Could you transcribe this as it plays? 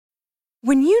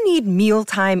When you need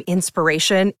mealtime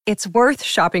inspiration, it's worth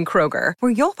shopping Kroger,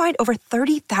 where you'll find over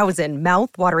 30,000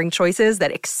 mouth-watering choices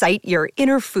that excite your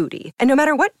inner foodie. And no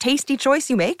matter what tasty choice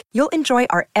you make, you'll enjoy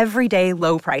our everyday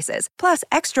low prices, plus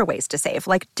extra ways to save,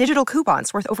 like digital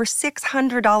coupons worth over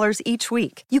 $600 each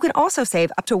week. You can also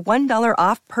save up to $1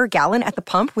 off per gallon at the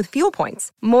pump with fuel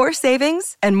points. More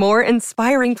savings and more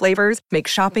inspiring flavors make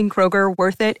shopping Kroger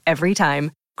worth it every time.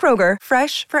 Kroger,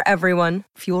 fresh for everyone.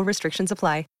 Fuel restrictions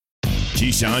apply.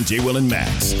 Keyshawn, J. Will, and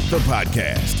Max, the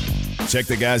podcast. Check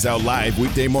the guys out live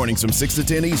weekday mornings from 6 to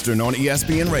 10 Eastern on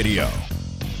ESPN Radio.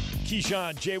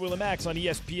 Keyshawn, J. Will, and Max on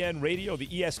ESPN Radio, the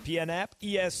ESPN app.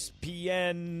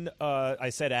 ESPN,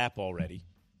 I said app already.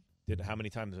 How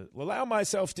many times? Allow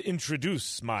myself to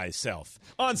introduce myself.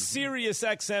 On Sirius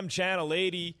XM Channel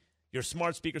 80, your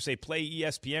smart speaker say play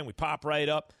ESPN. We pop right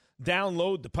up.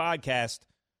 Download the podcast.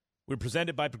 We're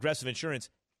presented by Progressive Insurance.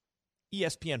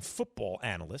 ESPN football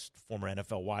analyst, former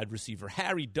NFL wide receiver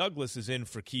Harry Douglas is in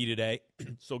for Key today.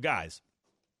 So, guys,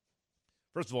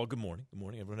 first of all, good morning. Good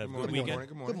morning. Everyone have a good weekend?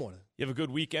 Good morning. You have a good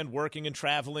weekend working and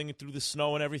traveling through the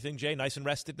snow and everything, Jay? Nice and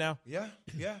rested now? Yeah.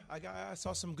 I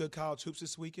saw some good college hoops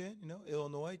this weekend.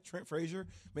 Illinois, Trent Frazier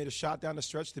made a shot down the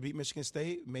stretch to beat Michigan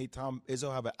State, made Tom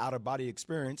Izzo have an out-of-body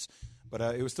experience. But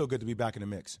it was still good to be back in the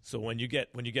mix. So when you get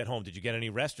home, did you get any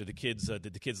rest, or did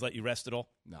the kids let you rest at all?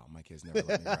 No, my kids never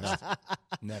let me rest.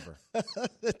 Never.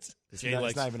 It's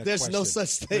not even a there's question. No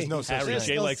such thing. There's no such Harry, thing.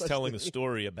 Jay likes telling a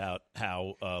story about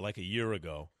how, like a year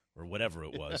ago or whatever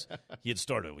it was, he had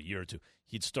started a year or two.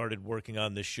 He'd started working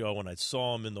on this show, and I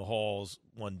saw him in the halls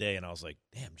one day, and I was like,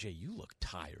 "Damn, Jay, you look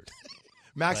tired."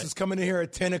 Max is coming in here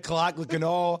at 10 o'clock looking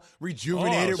all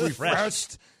rejuvenated,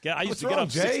 refreshed. Yeah, I used to get up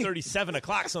 6:30, 7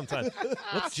 o'clock sometimes.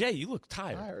 What's Jay? You look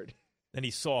tired. Then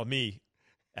he saw me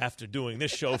after doing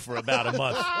this show for about a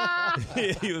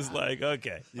month. He was like,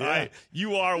 okay, all right,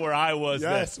 you are where I was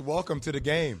then. Yes, welcome to the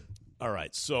game. All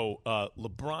right, so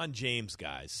LeBron James,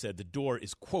 guys, said the door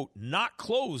is, quote, not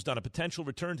closed on a potential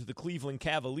return to the Cleveland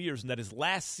Cavaliers, and that his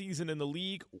last season in the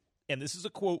league, and this is a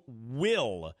quote,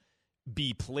 will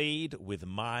be played with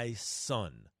my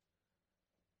son,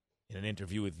 in an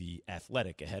interview with The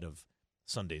Athletic ahead of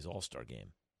Sunday's All-Star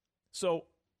game. So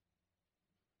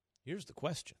here's the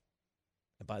question.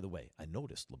 And by the way, I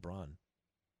noticed LeBron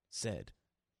said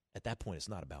at that point it's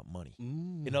not about money.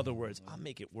 In other words, I'll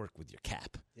make it work with your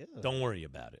cap. Yeah. Don't worry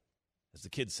about it. As the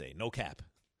kids say, no cap.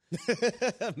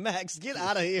 Max, get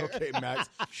out of here. Okay, Max.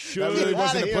 Should that really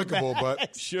wasn't applicable, but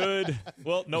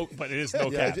but it is no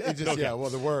cap.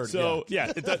 The word. So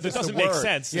that doesn't make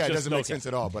sense. Yeah, it doesn't make sense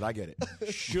at all, but I get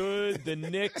it. Should the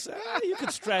Knicks? You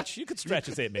could stretch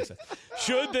and say it makes sense.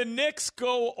 Should the Knicks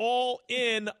go all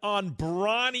in on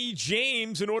Bronny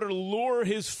James in order to lure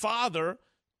his father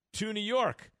to New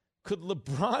York? Could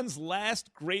LeBron's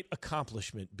last great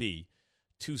accomplishment be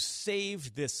to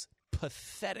save this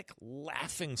pathetic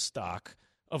laughingstock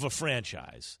of a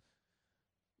franchise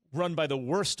run by the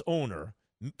worst owner,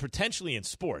 potentially in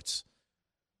sports,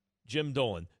 Jim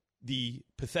Dolan, the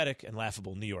pathetic and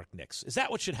laughable New York Knicks? Is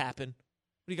that what should happen?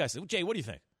 What do you guys think? Jay, what do you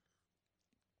think?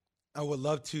 I would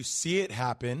love to see it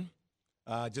happen,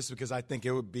 just because I think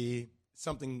it would be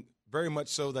something very much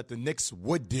so that the Knicks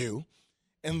would do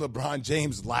in LeBron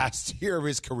James' last year of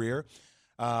his career.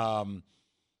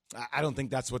 I don't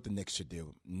think that's what the Knicks should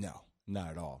do. No,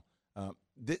 not at all.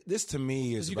 This to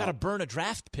me is you got to burn a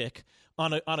draft pick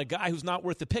on a guy who's not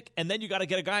worth the pick, and then you got to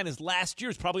get a guy in his last year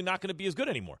who's probably not going to be as good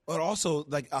anymore. But also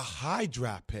like a high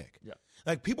draft pick. Yeah.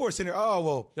 Like people are saying, oh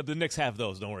well, the Knicks have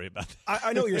those. Don't worry about that.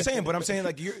 I know what you're saying, but I'm saying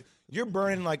like you're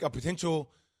burning like a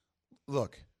potential.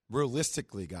 Look,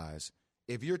 realistically, guys,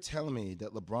 if you're telling me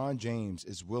that LeBron James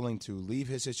is willing to leave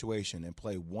his situation and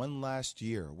play one last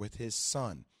year with his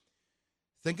son.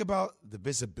 Think about the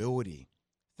visibility.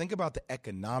 Think about the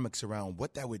economics around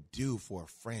what that would do for a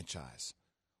franchise.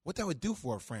 What that would do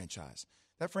for a franchise.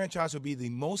 That franchise would be the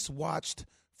most watched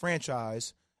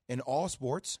franchise in all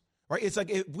sports, right? It's like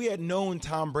if we had known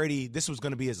Tom Brady, this was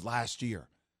going to be his last year.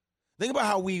 Think about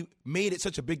how we made it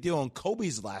such a big deal on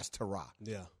Kobe's last hurrah.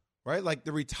 Yeah. Right? Like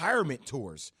the retirement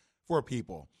tours for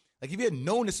people. Like if you had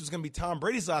known this was going to be Tom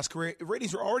Brady's last career,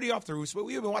 ratings were already off the roof, but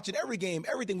we would have been watching every game.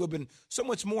 Everything would have been so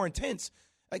much more intense.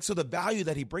 Like, so the value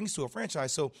that he brings to a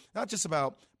franchise. So not just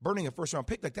about burning a first-round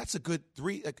pick. Like, that's a good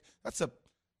that's a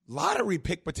lottery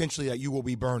pick potentially that you will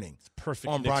be burning. It's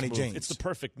perfect on Bronny James. It's the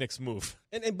perfect Knicks move.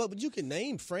 But you can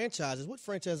name franchises. What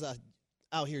franchises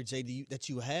out here, Jay, that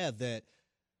you have that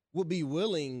would be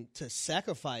willing to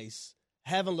sacrifice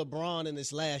having LeBron in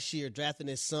his last year, drafting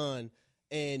his son,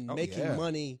 and making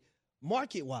money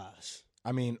market-wise?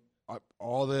 I mean,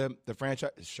 all the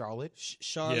franchise, Charlotte.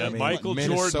 Charlotte. Yeah, Michael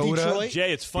Minnesota, Jordan. Detroit.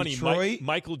 Jay, it's funny. Detroit,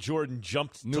 Michael Jordan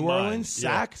jumped New to Orleans,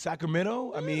 mind.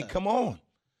 Sacramento. I mean, come on.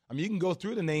 I mean, you can go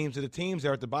through the names of the teams that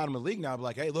are at the bottom of the league now. Be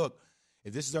like, hey, look,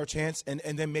 if this is our chance, and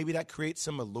then maybe that creates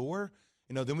some allure.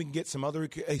 Then we can get some other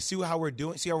see how we're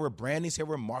doing, see how we're branding, see how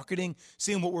we're marketing,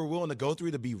 seeing what we're willing to go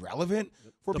through to be relevant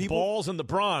for people. The balls and the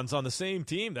bronze on the same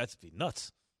team, that's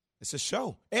nuts. It's a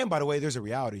show. And by the way, there's a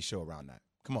reality show around that.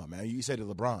 Come on, man. You said the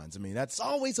LeBrons. I mean, that's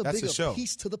always a bigger show.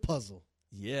 piece to the puzzle.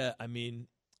 Yeah, I mean,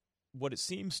 what it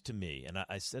seems to me, and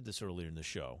I said this earlier in the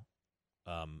show,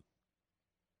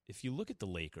 if you look at the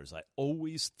Lakers, I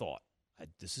always thought,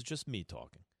 this is just me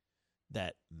talking,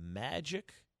 that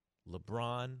Magic,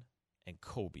 LeBron, and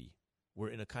Kobe were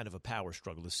in a kind of a power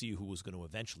struggle to see who was going to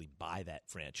eventually buy that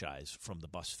franchise from the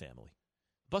Buss family.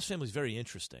 The Buss family is very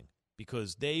interesting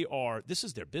because this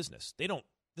is their business.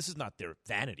 This is not their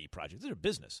vanity project. This is their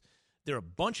business. They're a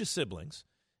bunch of siblings,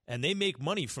 and they make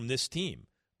money from this team.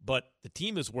 But the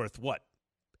team is worth what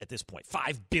at this point?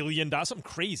 $5 billion? Something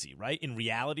crazy, right? In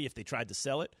reality, if they tried to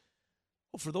sell it.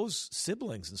 Well, for those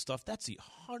siblings and stuff, that's the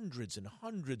hundreds and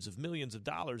hundreds of millions of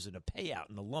dollars in a payout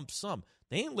and a lump sum.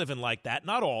 They ain't living like that.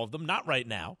 Not all of them. Not right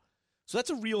now. So that's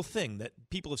a real thing that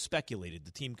people have speculated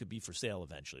the team could be for sale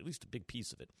eventually, at least a big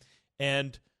piece of it.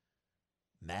 And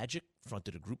Magic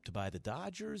fronted a group to buy the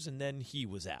Dodgers, and then he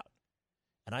was out.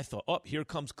 And I thought, here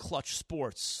comes Clutch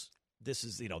Sports. This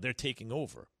is, they're taking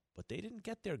over. But they didn't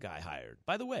get their guy hired.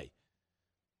 By the way,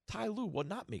 Ty Lue was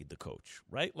not made the coach,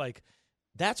 right? Like,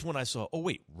 that's when I saw,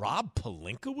 Rob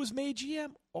Pelinka was made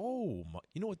GM? Oh, my.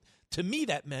 You know what? To me,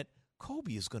 that meant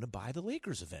Kobe is going to buy the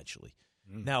Lakers eventually.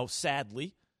 Now,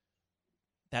 sadly,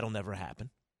 that'll never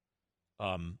happen.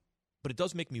 But it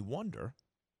does make me wonder,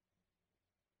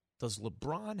 does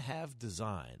LeBron have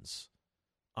designs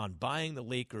on buying the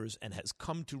Lakers and has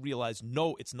come to realize,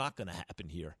 no, it's not going to happen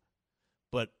here,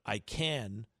 but I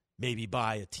can maybe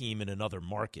buy a team in another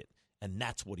market, and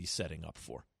that's what he's setting up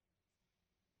for?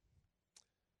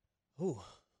 Ooh,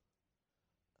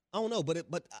 I don't know, but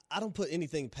I don't put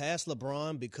anything past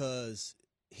LeBron because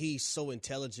he's so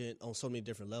intelligent on so many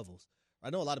different levels.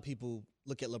 I know a lot of people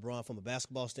look at LeBron from a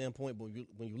basketball standpoint, but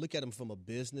when you look at him from a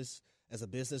business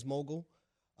mogul,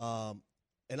 and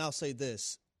I'll say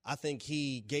this, I think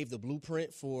he gave the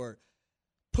blueprint for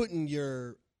putting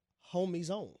your homies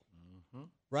on,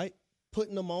 right?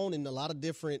 Putting them on in a lot of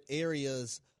different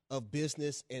areas of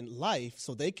business and life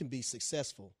so they can be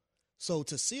successful. So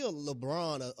to see a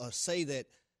LeBron say that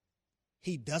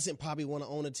he doesn't probably want to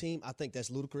own a team, I think that's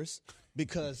ludicrous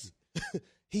because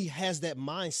he has that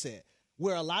mindset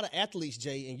where a lot of athletes,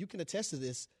 Jay, and you can attest to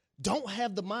this, don't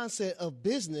have the mindset of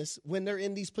business when they're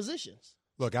in these positions.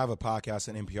 Look, I have a podcast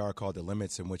on NPR called The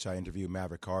Limits in which I interview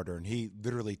Maverick Carter, and he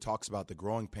literally talks about the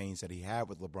growing pains that he had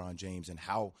with LeBron James and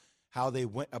how they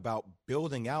went about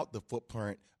building out the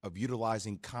footprint of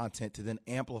utilizing content to then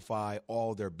amplify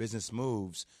all their business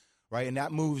moves, right? And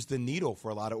that moves the needle for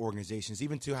a lot of organizations,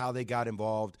 even to how they got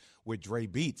involved with Dre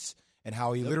Beats and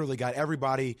how he literally got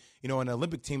everybody, in an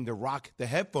Olympic team to rock the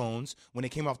headphones when they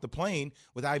came off the plane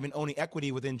without even owning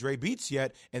equity within Dre Beats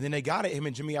yet. And then they got it, him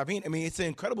and Jimmy Iovine. I mean, it's an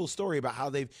incredible story about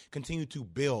how they've continued to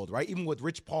build, right? Even with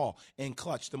Rich Paul and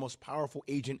Clutch, the most powerful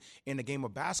agent in the game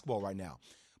of basketball right now.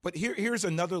 But here's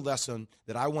another lesson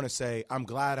that I want to say I'm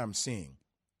glad I'm seeing.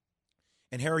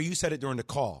 And Harry, you said it during the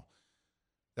call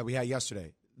that we had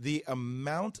yesterday. The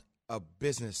amount of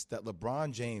business that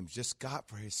LeBron James just got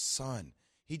for his son.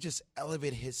 He just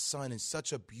elevated his son in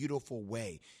such a beautiful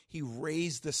way. He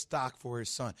raised the stock for his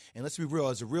son. And let's be real,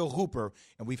 as a real hooper,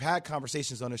 and we've had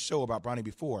conversations on the show about Bronny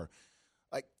before,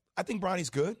 I think Bronny's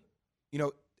good.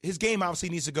 His game obviously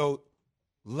needs to go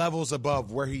levels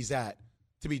above where he's at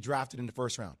to be drafted in the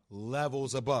first round.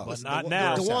 Levels above. But not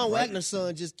now. DeJuan Wagner's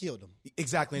son just killed him.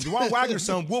 Exactly. And DeJuan Wagner's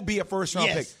son will be a first-round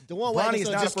pick. Bronny is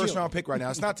not a first-round pick right now.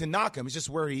 It's not to knock him. It's just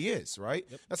where he is, right?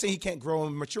 Yep. Not saying he can't grow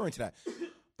and mature into that.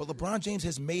 But LeBron James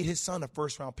has made his son a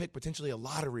first-round pick, potentially a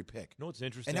lottery pick. You know what's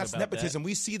interesting and that's about nepotism. that?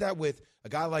 We see that with a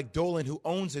guy like Dolan who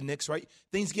owns the Knicks, right?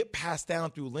 Things get passed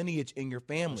down through lineage in your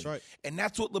family. That's right. And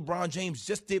that's what LeBron James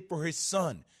just did for his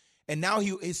son. And now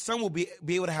his son will be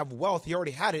able to have wealth. He already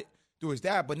had it through his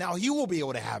dad, but now he will be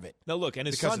able to have it. Now look, and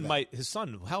his son,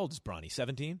 how old is Bronny?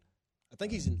 17? I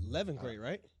think he's in 11th grade,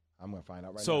 right? I'm going to find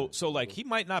out right now. So he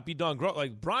might not be done growing.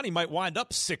 Like, Bronny might wind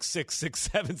up 6'6",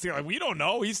 6'7". Like, we don't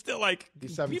know. He's still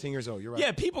he's 17 years old. You're right.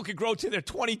 Yeah, people could grow till they're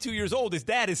 22 years old. His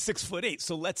dad is 6'8".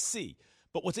 So let's see.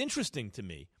 But what's interesting to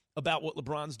me about what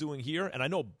LeBron's doing here, and I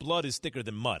know blood is thicker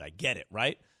than mud. I get it,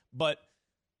 right? But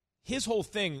his whole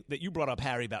thing that you brought up,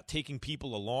 Harry, about taking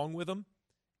people along with him,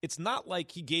 it's not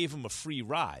like he gave him a free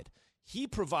ride. He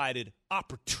provided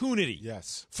opportunity.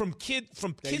 Yes. From kids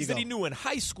that he knew in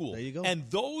high school. There you go. And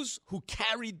those who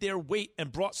carried their weight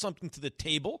and brought something to the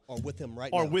table are with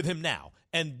him now.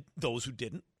 And those who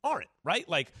didn't aren't, right?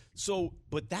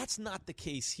 But that's not the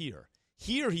case here.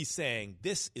 Here he's saying,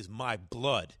 this is my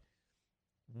blood.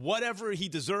 Whatever he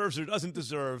deserves or doesn't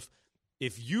deserve,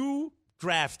 if you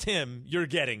draft him, you're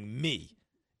getting me.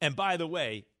 And by the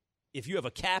way, if you have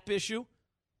a cap issue,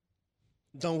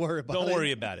 don't worry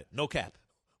about it. No cap.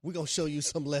 We're gonna show you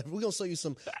some leverage. We're gonna show you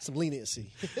some leniency.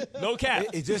 No cap.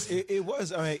 It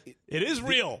was. I mean, it is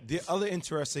real. The other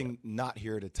interesting knot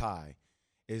here to tie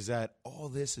is that all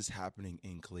this is happening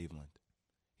in Cleveland.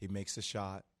 He makes a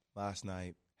shot last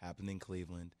night, happened in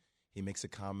Cleveland. He makes the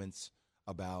comments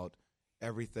about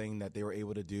everything that they were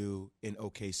able to do in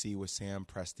OKC with Sam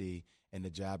Presti and the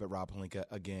jab at Rob Pelinka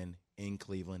again in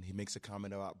Cleveland. He makes a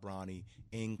comment about Bronny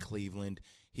in Cleveland.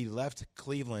 He left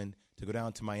Cleveland to go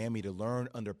down to Miami to learn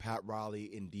under Pat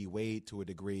Riley and D. Wade to a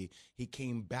degree. He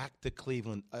came back to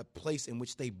Cleveland, a place in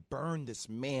which they burned this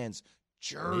man's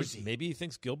jersey. Maybe he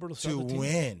thinks Gilbert will start to the team.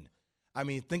 win. I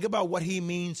mean, think about what he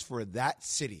means for that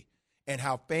city and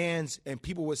how fans and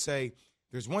people would say,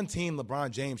 there's one team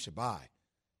LeBron James should buy,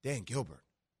 Dan Gilbert.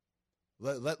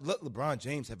 Let LeBron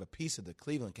James have a piece of the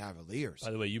Cleveland Cavaliers.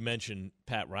 By the way, you mentioned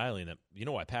Pat Riley, and you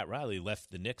know why Pat Riley left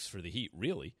the Knicks for the Heat,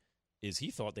 really, is he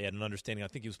thought they had an understanding. I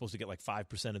think he was supposed to get like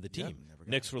 5% of the team.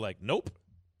 Knicks were like, nope.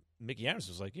 Mickey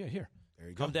Anderson was like, yeah, here. There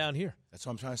you come down here. That's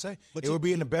what I'm trying to say. But it would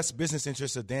be in the best business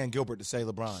interest of Dan Gilbert to say,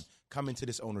 LeBron, come into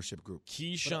this ownership group.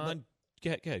 Keyshawn.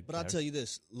 Go ahead. But I'll tell you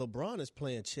this. LeBron is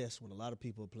playing chess when a lot of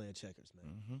people are playing checkers,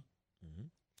 man. Mm-hmm. Mm-hmm.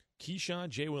 Keyshawn,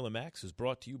 J. Will, and Max is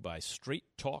brought to you by Straight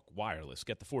Talk Wireless.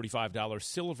 Get the $45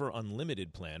 Silver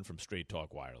Unlimited plan from Straight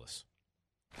Talk Wireless.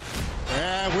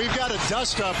 And we've got a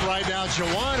dust-up right now.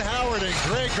 Juwan Howard and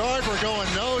Greg Gard were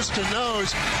going nose to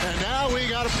nose, and now we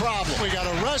got a problem. We got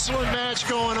a wrestling match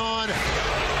going on.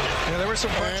 Yeah, there were some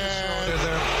punches thrown in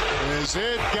there. As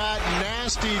it got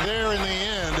nasty there in the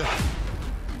end.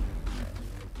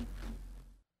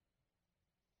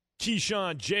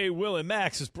 Keyshawn, J. Will, and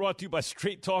Max is brought to you by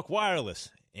Straight Talk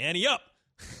Wireless. Ante up.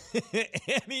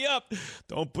 Ante up.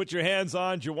 Don't put your hands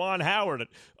on Juwan Howard.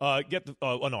 I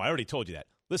already told you that.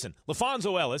 Listen,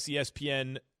 LaPhonso Ellis,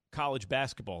 ESPN college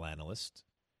basketball analyst,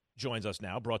 joins us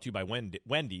now, brought to you by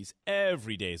Wendy's.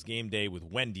 Every day is game day with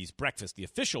Wendy's breakfast, the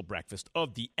official breakfast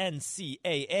of the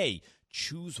NCAA.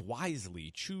 Choose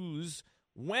wisely. Choose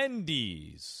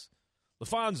Wendy's.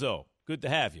 LaPhonso, good to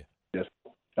have you. Yes.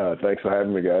 Thanks for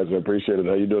having me, guys. I appreciate it.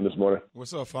 How you doing this morning?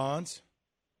 What's up, Fonz?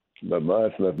 Not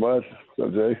much. What's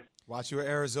up, Jay? Watch you at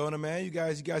Arizona, man. You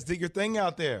guys did your thing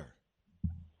out there.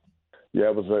 Yeah,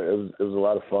 it was a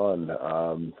lot of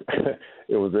fun.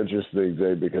 It was interesting,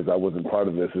 Jay, because I wasn't part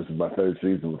of this. This is my third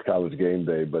season with College Game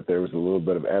Day, but there was a little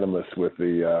bit of animus with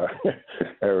the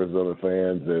Arizona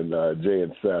fans and Jay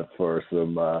and Seth for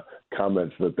some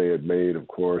comments that they had made, of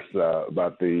course,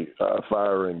 about the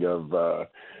firing of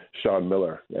Sean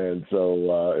Miller. And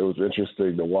so it was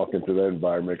interesting to walk into that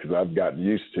environment because I've gotten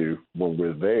used to when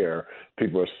we're there,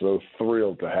 people are so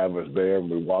thrilled to have us there. And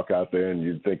we walk out there and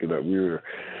you'd think that we were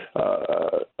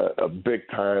a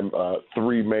big-time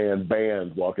three-man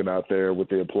band walking out there with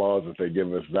the applause that they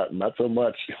give us. Not so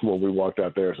much when we walked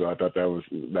out there, so I thought that was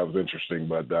interesting.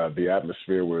 But the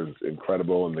atmosphere was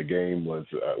incredible, and the game was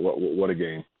what a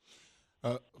game.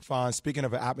 Fonz, speaking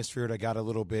of an atmosphere that got a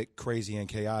little bit crazy and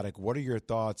chaotic, what are your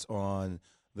thoughts on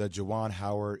the Juwan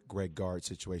Howard, Greg Gard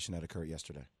situation that occurred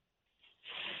yesterday?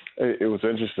 It was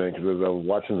interesting because as I was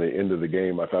watching the end of the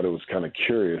game, I thought it was kind of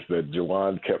curious that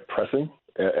Juwan kept pressing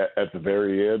at the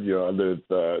very end, under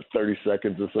 30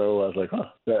 seconds or so. I was like,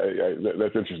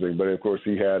 that's interesting. But, of course,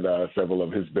 he had several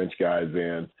of his bench guys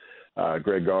in.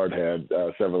 Greg Gard had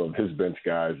several of his bench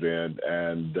guys in.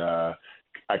 And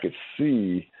I could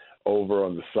see over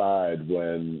on the side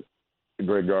when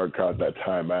Greg Gard caught that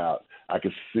timeout, I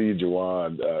could see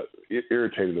Juwan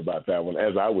irritated about that one,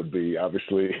 as I would be,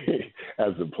 obviously,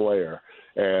 as a player.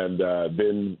 And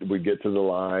then we get to the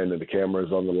line, and the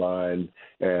camera's on the line,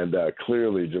 and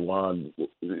clearly Juwan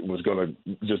was going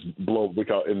to just blow. We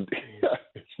call it,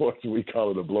 we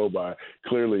call it a blow-by.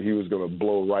 Clearly he was going to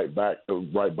blow right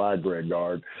by Greg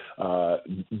Gard,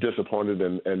 disappointed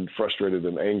and frustrated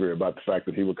and angry about the fact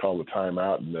that he would call a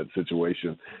timeout in that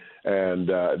situation. And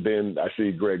then I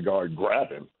see Greg Gard grab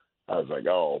him. I was like,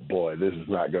 oh, boy, this is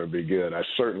not going to be good. I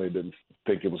certainly didn't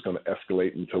think it was going to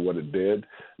escalate into what it did,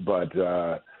 but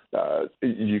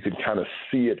you could kind of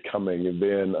see it coming. And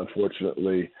then,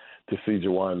 unfortunately, to see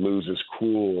Juwan lose his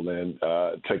cool and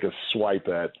take a swipe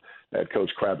at at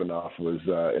Coach Krabbenhoff was,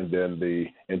 and then the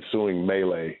ensuing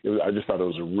melee. I just thought it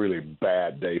was a really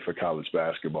bad day for college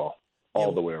basketball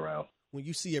all the way around. When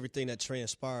you see everything that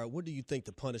transpired, what do you think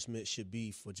the punishment should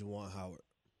be for Juwan Howard?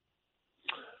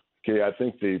 Okay, I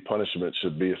think the punishment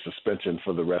should be a suspension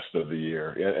for the rest of the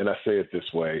year. And I say it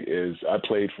this way, is I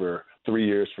played for 3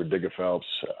 years for Digger Phelps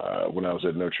when I was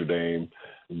at Notre Dame,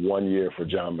 1 year for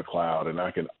John McLeod, and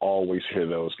I can always hear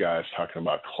those guys talking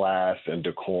about class and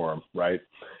decorum, right?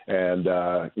 And,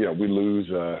 we lose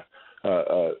a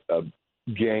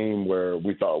game where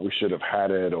we thought we should have had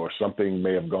it or something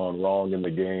may have gone wrong in the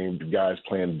game, the guys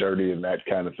playing dirty and that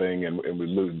kind of thing, and we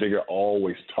lose. Digger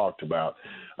always talked about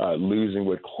losing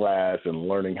with class and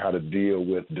learning how to deal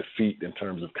with defeat in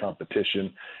terms of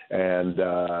competition, and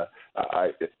that's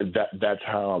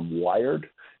how I'm wired.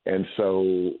 And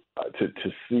so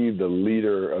to see the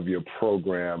leader of your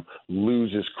program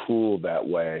lose his cool that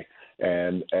way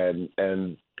and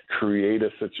create a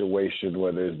situation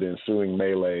where there's the ensuing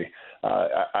melee,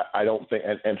 I don't think,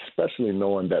 and especially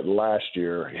knowing that last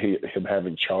year him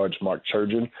having charged Mark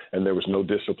Turgeon and there was no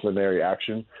disciplinary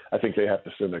action, I think they have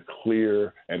to send a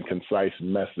clear and concise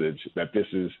message that this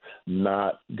is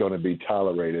not going to be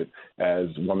tolerated as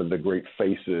one of the great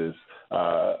faces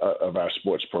of our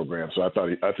sports program. So I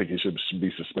think he should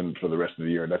be suspended for the rest of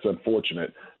the year. And that's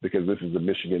unfortunate because this is a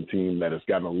Michigan team that has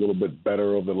gotten a little bit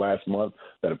better over the last month,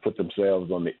 that have put themselves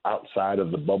on the outside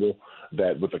of the bubble,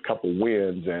 that with a couple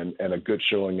wins and a good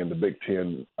showing in the Big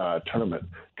Ten tournament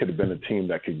could have been a team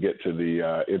that could get to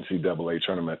the NCAA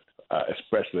tournament,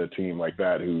 especially a team like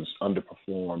that who's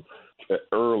underperformed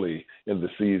early in the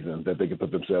season, that they could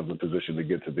put themselves in position to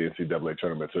get to the NCAA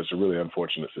tournament. So it's a really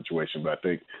unfortunate situation. But I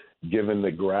think given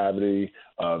the gravity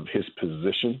of his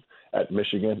position at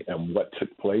Michigan and what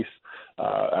took place,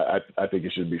 I think he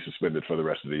should be suspended for the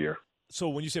rest of the year. So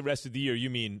when you say rest of the year, you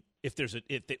mean if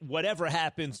whatever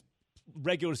happens,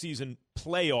 regular season,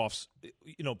 playoffs,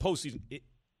 postseason,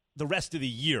 the rest of the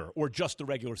year, or just the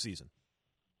regular season?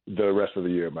 The rest of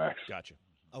the year, Max. Gotcha.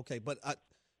 Okay, but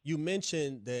you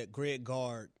mentioned that Greg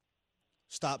Gard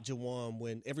stopped Juwan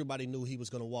when everybody knew he was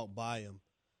going to walk by him.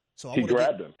 So he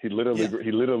grabbed him. He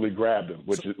literally grabbed him,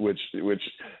 which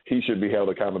he should be held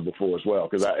accountable for as well,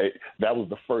 because that was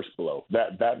the first blow.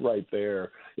 That right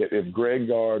there. If Greg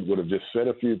Gard would have just said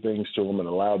a few things to him and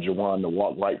allowed Juwan to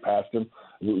walk right past him,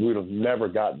 we would have never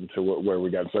gotten to where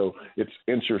we got. So it's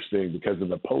interesting because in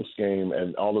the post game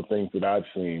and all the things that I've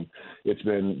seen, it's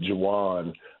been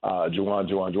Juwan,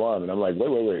 and I'm like,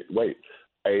 wait.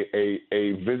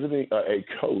 A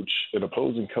coach, an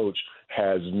opposing coach,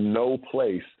 has no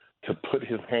place to put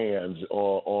his hands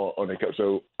on a coach.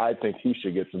 So I think he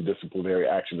should get some disciplinary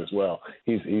action as well.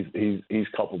 He's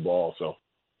culpable also.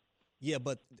 Yeah,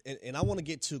 but and I want to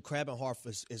get to Krabbenhoff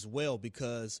as well,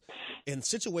 because in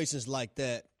situations like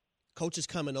that, coaches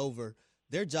coming over,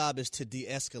 their job is to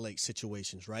de-escalate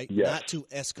situations, right? Yes. Not to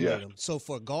escalate them. So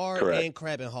for Gard Correct. and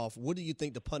Krabbenhoff, what do you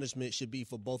think the punishment should be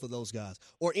for both of those guys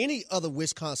or any other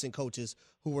Wisconsin coaches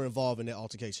who were involved in that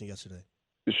altercation yesterday?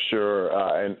 Sure,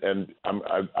 and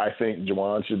I think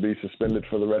Juwan should be suspended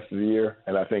for the rest of the year,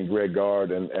 and I think Greg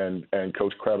Gard and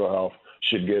Coach Krabbenhoff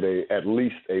should get at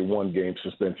least a one-game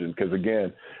suspension. Because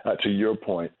again, to your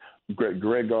point,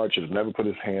 Greg Gard should have never put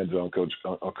his hands on Coach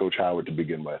Howard to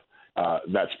begin with.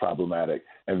 That's problematic.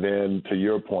 And then to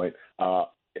your point,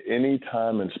 any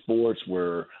time in sports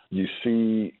where you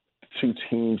see two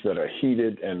teams that are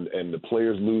heated and the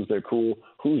players lose their cool,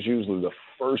 who's usually the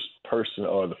first person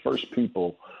or the first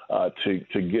people to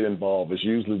get involved? Is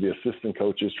usually the assistant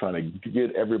coaches trying to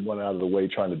get everyone out of the way,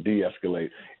 trying to de-escalate.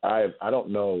 I don't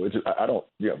know. I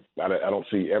don't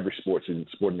see every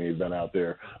sporting event out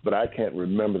there, but I can't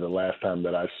remember the last time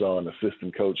that I saw an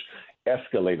assistant coach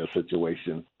escalate a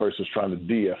situation versus trying to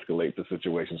de-escalate the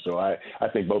situation. So I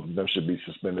think both of them should be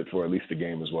suspended for at least a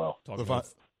game as well.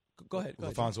 Go ahead.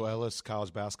 LaPhonso Ellis,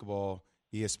 college basketball,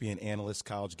 ESPN analyst,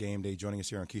 College Game Day, joining us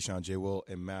here on Keyshawn, J. Will,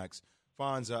 and Max.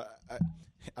 Fonz,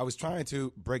 I was trying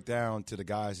to break down to the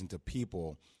guys and to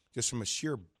people just from a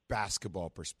sheer basketball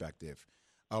perspective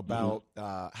about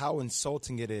how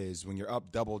insulting it is when you're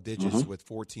up double digits with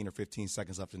 14 or 15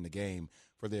 seconds left in the game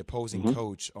for the opposing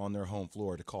coach on their home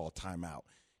floor to call a timeout.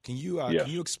 Can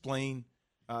you explain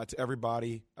to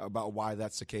everybody about why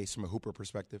that's the case from a Hooper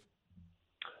perspective?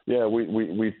 Yeah,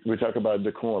 we talk about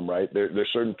decorum, right? There's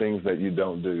certain things that you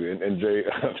don't do, and Jay,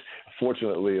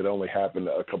 fortunately, it only happened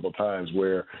a couple of times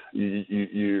where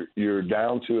you're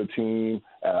down to a team.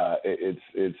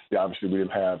 It's obviously we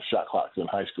didn't have shot clocks in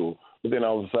high school, But then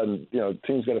all of a sudden,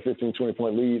 team's got a 15,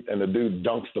 20-point lead, and the dude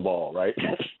dunks the ball, right?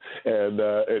 and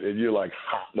you're like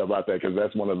hot about that because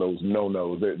that's one of those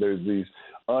no-nos. There's these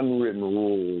unwritten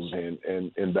rules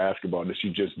in basketball that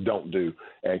you just don't do.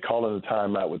 And calling a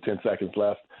timeout with 10 seconds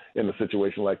left in a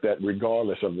situation like that,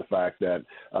 regardless of the fact that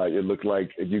it looked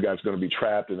like you guys were going to be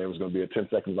trapped and there was going to be a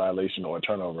 10-second violation or a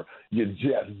turnover, you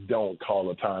just don't call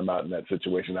a timeout in that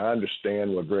situation. I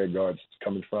understand where Greg Gard's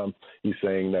coming from. He's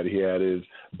saying that he had his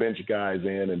bench guys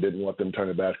in and didn't want them to turn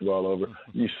the basketball over.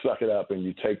 You suck it up and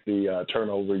you take the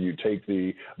turnover, you take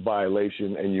the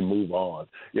violation, and you move on.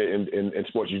 Yeah, in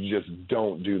sports, you just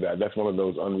don't do that. That's one of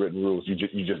those unwritten rules.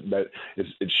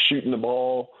 It's shooting the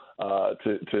ball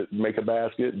to make a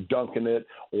basket, dunking it,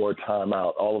 or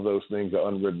timeout. All of those things are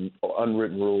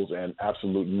unwritten rules and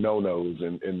absolute no-nos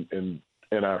in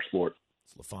our sport.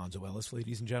 It's LaPhonso Ellis,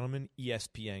 ladies and gentlemen,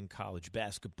 ESPN college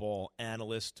basketball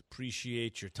analyst.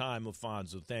 Appreciate your time,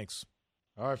 LaPhonso. Thanks.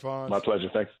 All right, Fonz. My pleasure.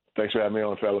 Thanks for having me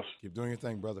on, fellas. Keep doing your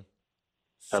thing, brother.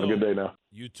 Have a good day now.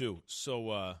 You too.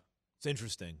 So it's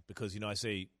interesting because, I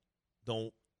say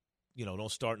don't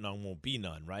start none, won't be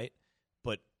none, right?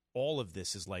 But all of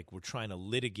this is like we're trying to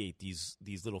litigate these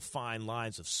little fine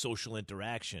lines of social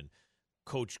interaction.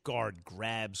 Coach Gard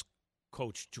grabs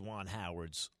Coach Juwan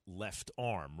Howard's left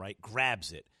arm, right?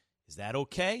 Grabs it. Is that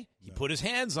okay? He put his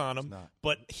hands on him,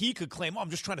 but he could claim, I'm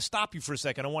just trying to stop you for a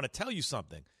second. I want to tell you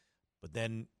something. But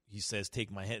then he says,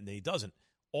 take my hand, and then he doesn't.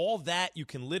 All that you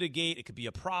can litigate. It could be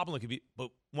a problem. But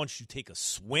once you take a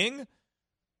swing,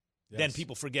 then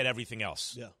people forget everything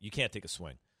else. Yeah. You can't take a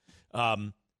swing.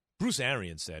 Bruce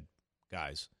Arians said,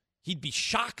 guys, he'd be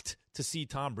shocked to see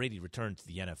Tom Brady return to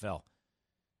the NFL.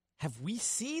 Have we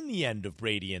seen the end of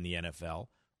Brady in the NFL,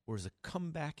 or is a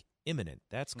comeback imminent?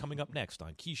 That's coming up next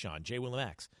on Keyshawn, J. Will and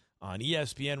Max on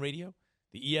ESPN Radio,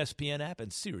 the ESPN app,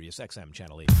 and Sirius XM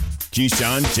Channel 8.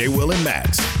 Keyshawn, J. Will and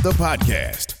Max, the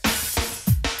podcast.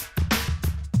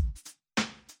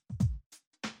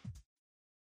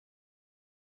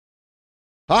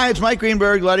 Hi, it's Mike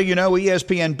Greenberg letting you know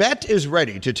ESPN Bet is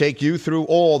ready to take you through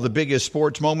all the biggest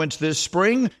sports moments this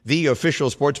spring. The official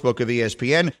sportsbook of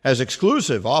ESPN has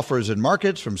exclusive offers and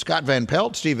markets from Scott Van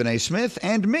Pelt, Stephen A. Smith,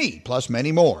 and me, plus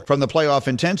many more. From the playoff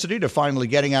intensity to finally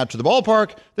getting out to the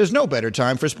ballpark, there's no better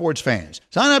time for sports fans.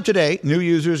 Sign up today. New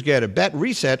users get a bet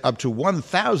reset up to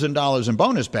 $1,000 in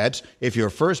bonus bets if your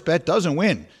first bet doesn't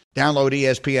win. Download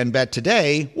ESPN Bet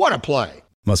today. What a play.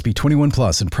 Must be 21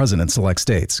 plus and present in select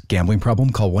states. Gambling problem?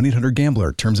 Call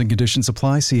 1-800-GAMBLER. Terms and conditions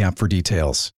apply. See app for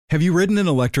details. Have you ridden an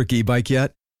electric e-bike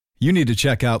yet? You need to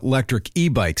check out Electric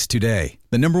E-Bikes today,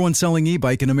 the #1 selling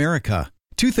e-bike in America.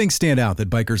 Two things stand out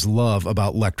that bikers love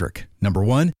about Electric. Number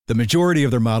one, the majority of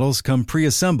their models come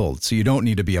pre-assembled, so you don't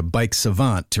need to be a bike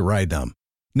savant to ride them.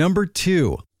 Number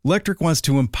two, Electric wants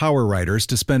to empower riders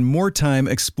to spend more time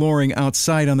exploring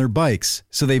outside on their bikes,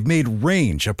 so they've made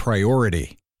range a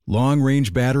priority.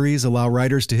 Long-range batteries allow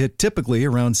riders to hit typically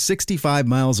around 65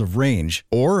 miles of range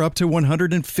or up to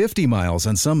 150 miles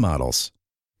on some models.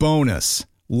 Bonus,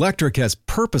 Electric has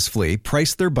purposefully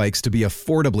priced their bikes to be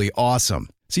affordably awesome,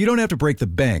 so you don't have to break the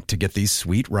bank to get these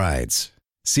sweet rides.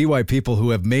 See why people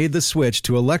who have made the switch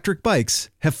to electric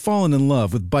bikes have fallen in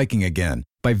love with biking again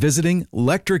by visiting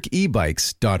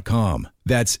electricebikes.com.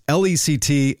 That's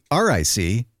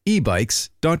LECTRIC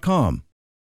ebikes.com.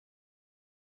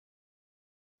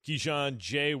 Keyshawn,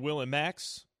 J. Will, and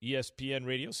Max, ESPN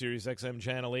Radio, Sirius XM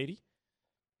Channel 80.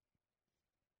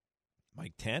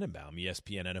 Mike Tannenbaum,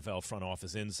 ESPN NFL front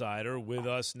office insider, with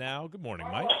us now. Good morning,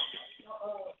 Mike.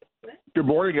 Good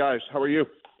morning, guys. How are you?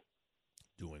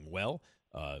 Doing well.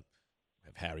 Have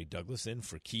Harry Douglas in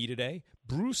for Key today.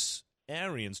 Bruce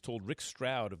Arians told Rick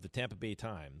Stroud of the Tampa Bay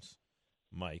Times,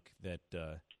 Mike, that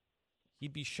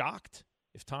he'd be shocked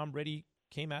if Tom Brady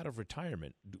came out of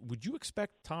retirement. Would you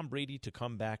expect Tom Brady to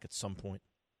come back at some point?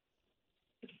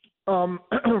 I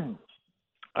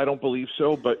don't believe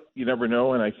so, but you never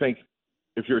know. And I think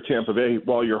if you're Tampa Bay,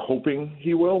 while you're hoping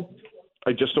he will,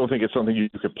 I just don't think it's something you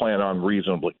could plan on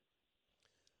reasonably.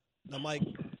 Now, Mike,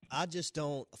 I just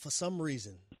don't, for some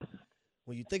reason,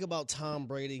 when you think about Tom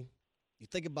Brady, you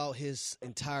think about his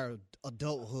entire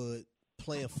adulthood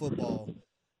playing football,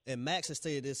 and Max has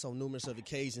stated this on numerous of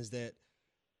occasions that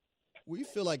we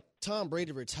feel like Tom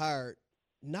Brady retired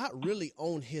not really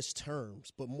on his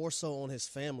terms, but more so on his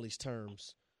family's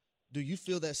terms. Do you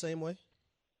feel that same way?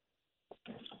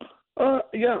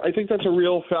 Yeah, I think that's a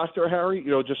real factor, Harry,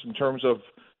 just in terms of,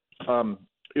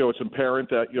 it's apparent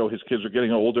that, his kids are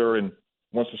getting older and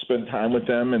wants to spend time with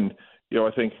them. And, I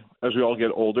think as we all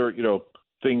get older,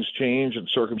 things change and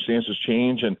circumstances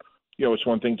change. And, it's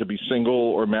one thing to be single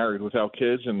or married without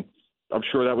kids. And I'm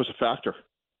sure that was a factor.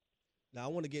 Now, I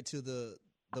want to get to the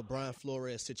Brian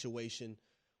Flores situation.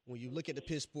 When you look at the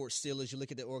Pittsburgh Steelers, you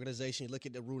look at the organization, you look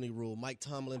at the Rooney Rule. Mike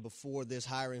Tomlin, before this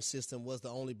hiring system, was the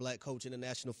only black coach in the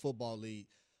National Football League.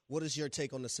 What is your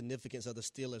take on the significance of the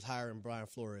Steelers hiring Brian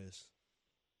Flores?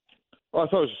 Well, I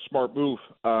thought it was a smart move.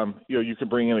 You could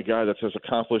bring in a guy that's as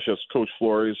accomplished as Coach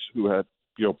Flores, who had,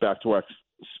 back-to-back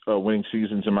winning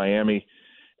seasons in Miami.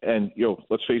 And,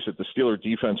 let's face it, the Steeler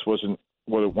defense wasn't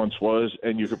what it once was,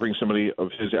 and you could bring somebody of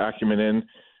his acumen in.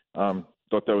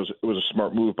 Thought it was a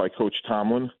smart move by Coach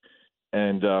Tomlin.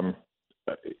 And,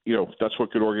 that's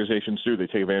what good organizations do. They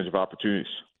take advantage of opportunities.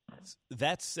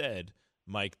 That said,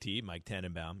 Mike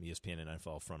Tannenbaum, ESPN and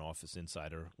NFL front office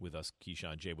insider with us,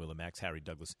 Keyshawn, J. Will, and Max, Harry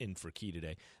Douglas in for Key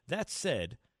today. That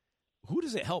said, who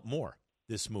does it help more,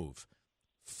 this move?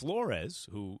 Flores,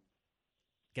 who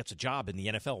gets a job in the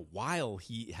NFL while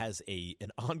he has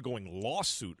an ongoing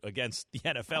lawsuit against the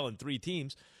NFL and 3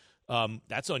 teams.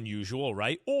 That's unusual,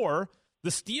 right? Or the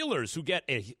Steelers, who get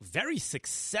a very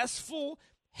successful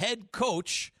head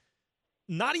coach,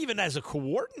 not even as a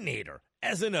coordinator,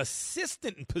 as an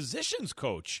assistant and positions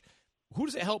coach. Who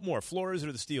does it help more, Flores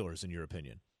or the Steelers, in your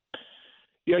opinion?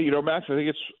 Yeah, Max, I think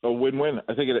it's a win-win.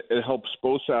 I think it helps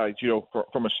both sides.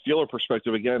 From a Steeler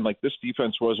perspective, again, like this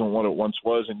defense wasn't what it once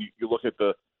was, and you look at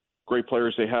the great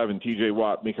players they have in T.J.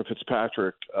 Watt, Micah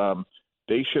Fitzpatrick.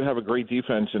 They should have a great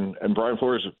defense, and Brian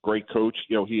Flores is a great coach.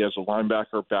 He has a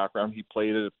linebacker background. He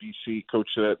played at BC,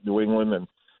 coached at New England, and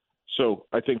so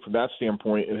I think from that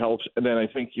standpoint it helps. And then I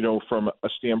think, from a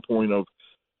standpoint of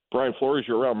Brian Flores,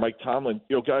 you're around Mike Tomlin.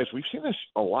 Guys, we've seen this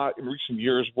a lot in recent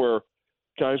years where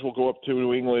guys will go up to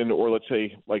New England, or let's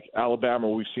say like Alabama.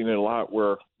 We've seen it a lot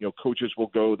where, coaches will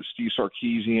go, the Steve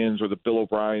Sarkisians or the Bill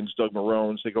O'Briens, Doug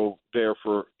Marones. They go there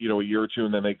for, a year or two,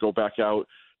 and then they go back out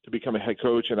to become a head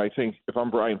coach. And I think if I'm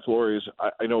Brian Flores,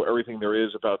 I know everything there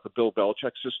is about the Bill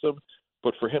Belichick system.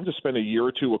 But for him to spend a year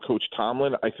or two with Coach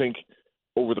Tomlin, I think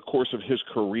over the course of his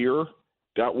career,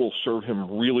 that will serve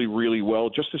him really, really well,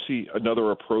 just to see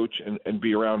another approach and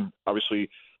be around, obviously,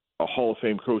 a Hall of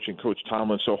Fame coach and Coach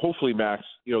Tomlin. So hopefully, Max,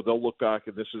 they'll look back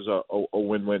and this is a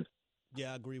win-win.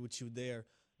 Yeah, I agree with you there.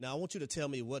 Now, I want you to tell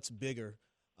me what's bigger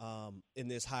in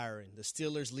this hiring, the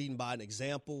Steelers leading by an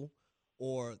example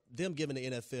or them giving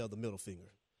the NFL the middle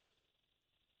finger?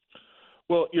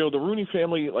 Well, the Rooney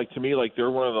family, to me, they're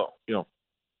one of the,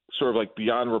 sort of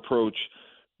beyond reproach,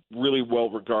 really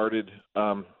well-regarded,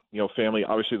 family.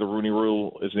 Obviously, the Rooney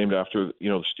Rule is named after,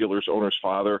 the Steelers owner's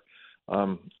father.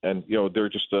 And, they're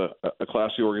just a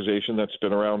classy organization that's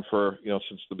been around for,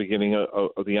 since the beginning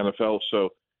of the NFL. So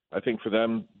I think for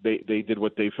them, they did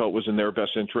what they felt was in their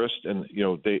best interest. And,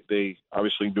 they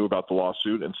obviously knew about the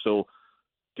lawsuit and still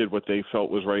did what they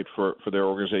felt was right for their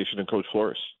organization and Coach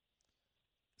Flores.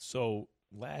 So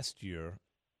last year,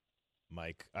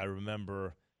 Mike, I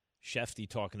remember Shefty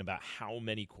talking about how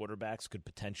many quarterbacks could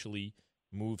potentially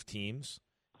move teams.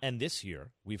 And this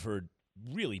year, we've heard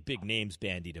really big names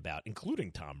bandied about,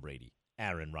 including Tom Brady,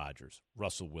 Aaron Rodgers,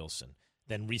 Russell Wilson,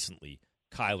 then recently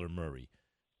Kyler Murray,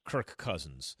 Kirk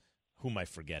Cousins, who am I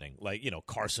forgetting?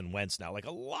 Carson Wentz now, a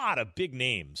lot of big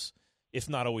names, if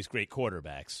not always great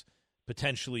quarterbacks,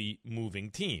 potentially moving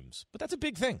teams. But that's a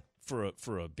big thing for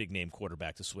a big-name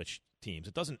quarterback to switch teams.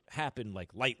 It doesn't happen,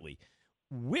 lightly.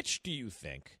 Which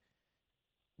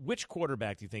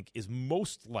quarterback do you think is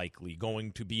most likely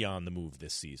going to be on the move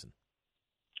this season?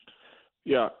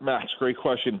 Yeah, Max, great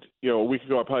question. A week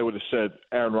ago I probably would have said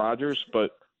Aaron Rodgers, but,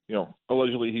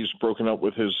 allegedly he's broken up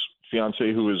with his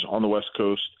fiancée who is on the West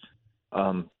Coast.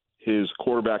 His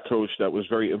quarterback coach that was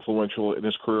very influential in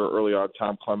his career early on,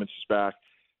 Tom Clements, is back.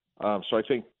 So I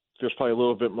think there's probably a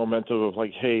little bit momentum of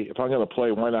hey, if I'm going to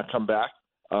play, why not come back?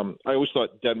 I always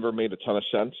thought Denver made a ton of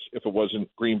sense if it wasn't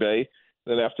Green Bay.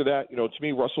 And then after that, to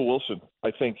me, Russell Wilson,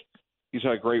 I think he's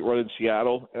had a great run in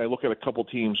Seattle. And I look at a couple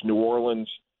teams, New Orleans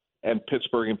and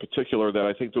Pittsburgh in particular, that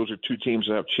I think those are two teams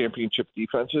that have championship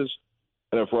defenses.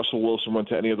 And if Russell Wilson went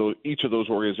to each of those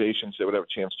organizations, they would have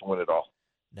a chance to win it all.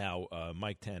 Now,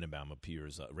 Mike Tannenbaum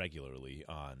appears regularly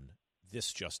on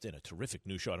This Just In, a terrific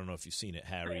new show. I don't know if you've seen it,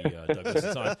 Harry Douglas.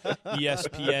 It's on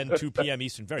ESPN, 2 p.m.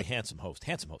 Eastern. Very handsome host.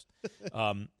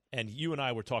 And you and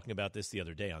I were talking about this the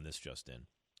other day on This Just In.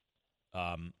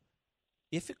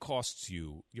 If it costs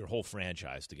you your whole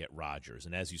franchise to get Rodgers,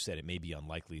 and as you said, it may be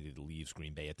unlikely that he leaves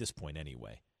Green Bay at this point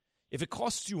anyway. If it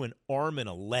costs you an arm and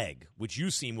a leg, which you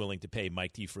seem willing to pay,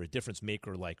 Mike T, for a difference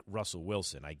maker like Russell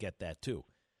Wilson, I get that too.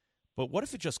 But what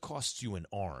if it just costs you an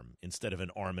arm instead of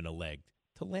an arm and a leg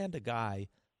to land a guy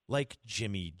like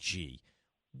Jimmy G?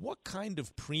 What kind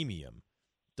of premium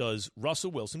does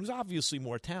Russell Wilson, who's obviously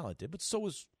more talented, but so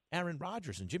is Aaron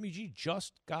Rodgers, and Jimmy G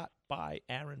just got by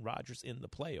Aaron Rodgers in the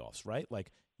playoffs, right?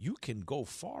 Like, you can go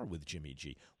far with Jimmy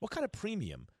G. What kind of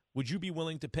premium would you be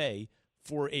willing to pay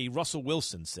for a Russell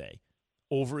Wilson, say,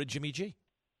 over a Jimmy G?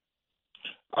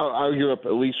 I'll give up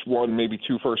at least one, maybe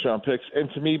two first-round picks. And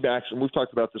to me, Max, and we've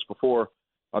talked about this before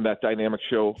on that dynamic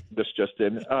show this just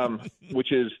in,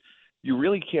 which is you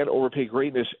really can't overpay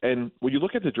greatness. And when you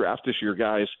look at the draft this year,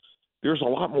 guys, there's a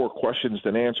lot more questions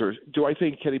than answers. Do I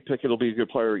think Kenny Pickett will be a good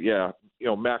player? Yeah.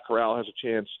 Matt Corral has a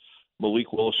chance.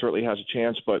 Malik Willis certainly has a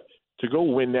chance. But to go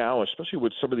win now, especially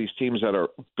with some of these teams that are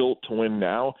built to win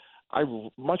now, I'd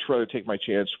much rather take my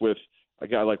chance with a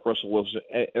guy like Russell Wilson.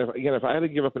 And again, if I had to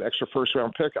give up an extra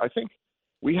first-round pick, I think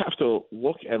we have to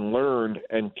look and learn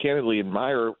and candidly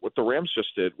admire what the Rams just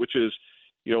did, which is,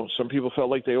 some people felt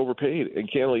like they overpaid.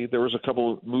 And candidly, there was a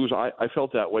couple of moves I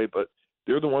felt that way, but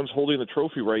they're the ones holding the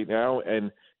trophy right now.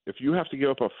 And if you have to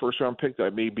give up a first-round pick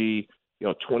that may be,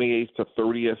 28th to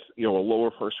 30th, a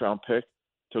lower first-round pick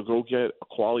to go get a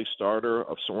quality starter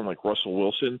of someone like Russell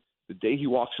Wilson, the day he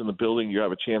walks in the building, you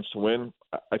have a chance to win.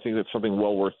 I think that's something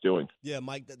well worth doing. Yeah,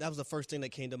 Mike, that was the first thing that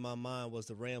came to my mind was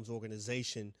the Rams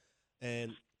organization.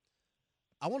 And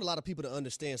I want a lot of people to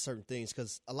understand certain things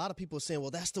because a lot of people are saying,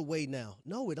 well, that's the way now.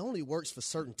 No, it only works for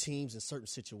certain teams in certain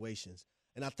situations.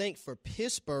 And I think for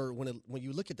Pittsburgh, when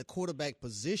you look at the quarterback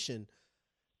position,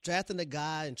 drafting a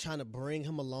guy and trying to bring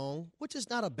him along, which is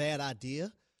not a bad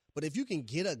idea, but if you can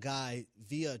get a guy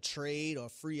via a trade or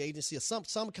free agency or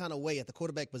some kind of way at the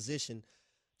quarterback position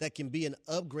that can be an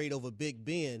upgrade over Big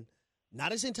Ben,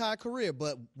 not his entire career,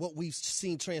 but what we've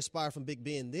seen transpire from Big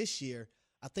Ben this year,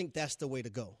 I think that's the way to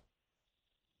go.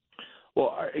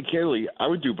 Well, candidly, I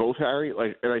would do both, Harry.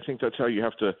 And I think that's how you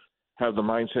have to have the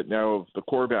mindset now of the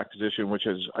quarterback position, which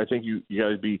is I think you got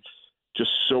to be just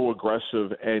so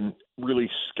aggressive and really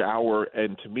scour.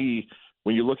 And to me,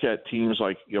 when you look at teams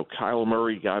like, Kyler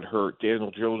Murray got hurt,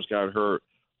 Daniel Jones got hurt,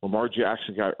 Lamar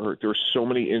Jackson got hurt. There's so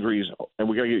many injuries, and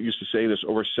we got to get used to saying this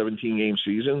over a 17-game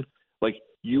season. Like,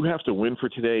 you have to win for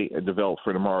today and develop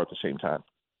for tomorrow at the same time.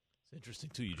 It's interesting,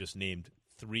 too. You just named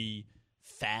three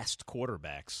fast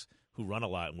quarterbacks who run a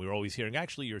lot, and we were always hearing,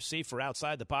 actually, you're safer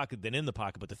outside the pocket than in the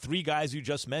pocket. But the three guys you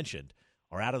just mentioned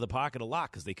are out of the pocket a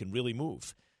lot because they can really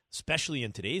move, especially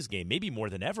in today's game, maybe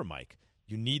more than ever, Mike.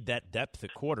 You need that depth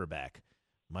at quarterback.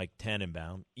 Mike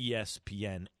Tannenbaum,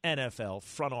 ESPN, NFL,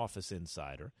 front office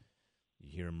insider. You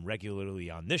hear him regularly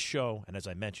on this show, and as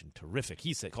I mentioned, terrific.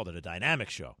 He called it a dynamic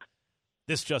show.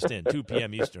 This just in, 2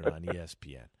 p.m. Eastern on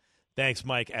ESPN. Thanks,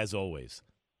 Mike, as always.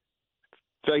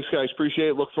 Thanks, guys. Appreciate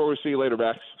it. Look forward to see you later,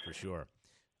 Max. For sure.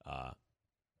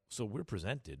 So we're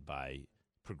presented by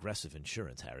Progressive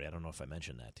Insurance, Harry. I don't know if I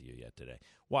mentioned that to you yet today.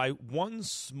 Why, one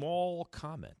small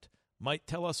comment might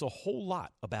tell us a whole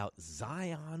lot about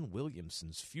Zion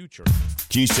Williamson's future.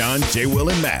 Keyshawn, J. Will,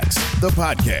 and Max, the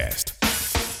podcast.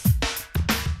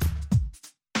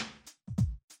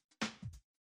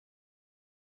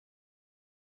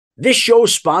 This show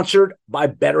is sponsored by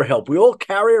BetterHelp. We all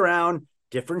carry around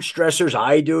different stressors.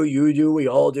 I do, you do, we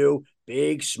all do,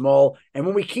 big, small. And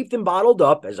when we keep them bottled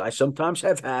up, as I sometimes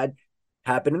have had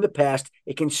happen in the past,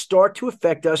 it can start to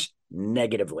affect us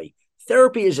negatively.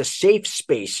 Therapy is a safe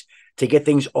space to get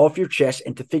things off your chest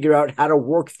and to figure out how to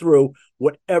work through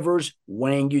whatever's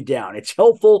weighing you down. It's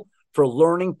helpful for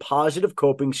learning positive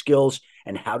coping skills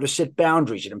and how to set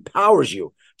boundaries. It empowers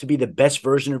you to be the best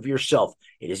version of yourself.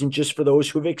 It isn't just for those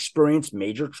who have experienced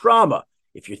major trauma.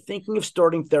 If you're thinking of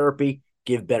starting therapy,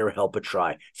 give BetterHelp a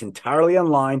try. It's entirely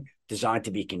online, designed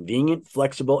to be convenient,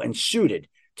 flexible, and suited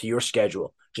to your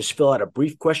schedule. Just fill out a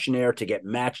brief questionnaire to get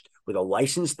matched with a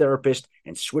licensed therapist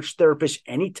and switch therapists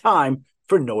anytime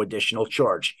for no additional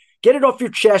charge. Get it off your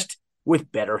chest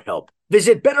with BetterHelp.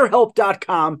 Visit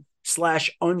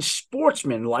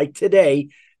BetterHelp.com/unsportsmanlike today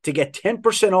to get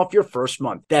 10% off your first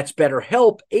month. That's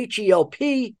BetterHelp,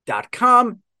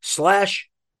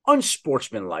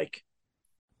 HELP.com/unsportsmanlike.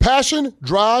 Passion,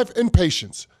 drive, and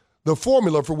patience. The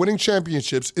formula for winning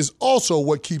championships is also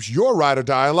what keeps your ride or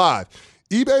die alive.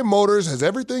 eBay Motors has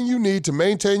everything you need to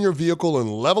maintain your vehicle and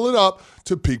level it up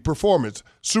to peak performance.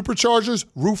 Superchargers,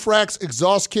 roof racks,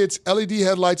 exhaust kits, LED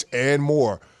headlights, and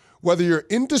more. Whether you're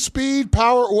into speed,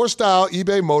 power, or style,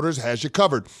 eBay Motors has you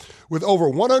covered. With over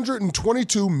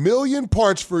 122 million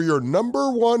parts for your number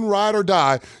one ride or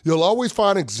die, you'll always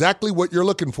find exactly what you're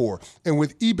looking for. And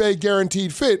with eBay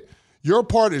Guaranteed Fit, your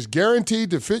part is guaranteed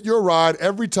to fit your ride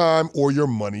every time or your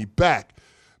money back.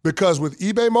 Because with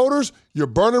eBay Motors, you're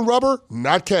burning rubber,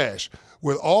 not cash.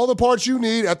 With all the parts you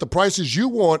need at the prices you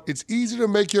want, it's easy to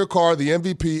make your car the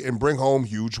MVP and bring home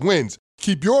huge wins.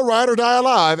 Keep your ride or die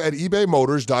alive at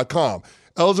ebaymotors.com.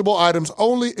 Eligible items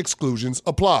only. Exclusions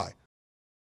apply.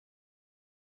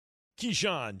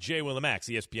 Keyshawn, J. Will and Max,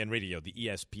 ESPN Radio, the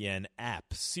ESPN app,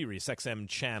 Sirius XM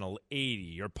Channel 80,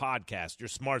 your podcast, your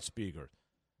smart speaker.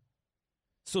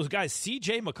 So, guys,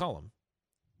 C.J. McCollum,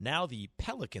 now the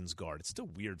Pelicans guard. It's still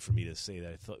weird for me to say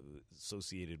that I thought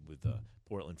associated with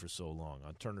Portland for so long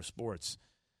on Turner Sports.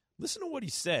 Listen to what he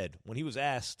said when he was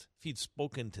asked if he'd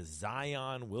spoken to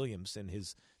Zion Williamson,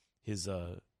 his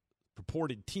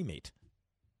purported teammate.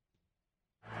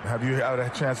 Have you had a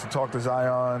chance to talk to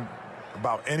Zion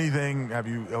about anything? Have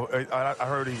you? I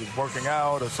heard he was working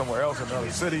out or somewhere else in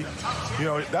another city. You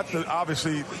know, that's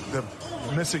obviously the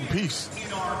missing piece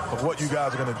of what you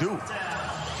guys are going to do.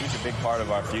 He's a big part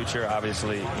of our future.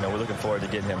 Obviously, you know, we're looking forward to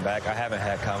getting him back. I haven't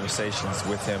had conversations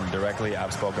with him directly.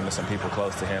 I've spoken to some people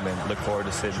close to him and look forward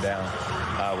to sitting down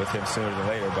with him sooner than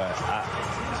later. But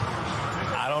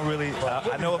I don't really.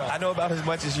 I know about as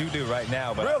much as you do right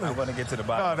now, but really? I'm going to get to the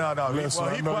bottom. No.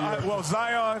 Listen, well,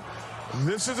 Zion,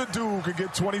 this is a dude who could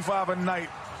get 25 a night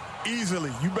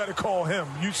easily. You better call him.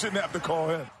 You shouldn't have to call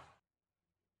him.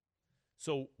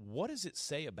 So what does it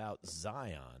say about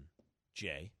Zion,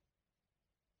 Jay,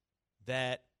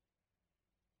 that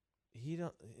he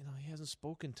hasn't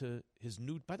spoken to his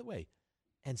new? By the way,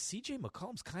 and C.J.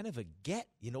 McCollum's kind of a get.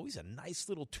 You know, he's a nice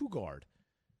little two guard,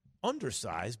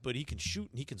 undersized, but he can shoot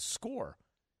and he can score.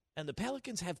 And the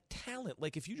Pelicans have talent.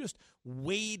 Like if you just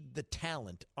weighed the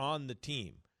talent on the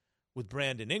team with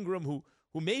Brandon Ingram, who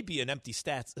may be an empty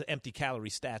calorie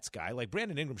stats guy. Like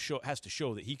Brandon Ingram has to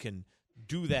show that he can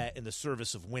do that in the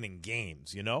service of winning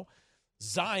games, you know?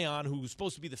 Zion, who's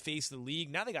supposed to be the face of the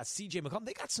league, now they got C.J. McCollum.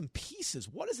 They got some pieces.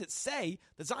 What does it say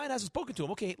that Zion hasn't spoken to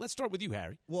him? Okay, let's start with you,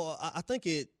 Harry. Well, I think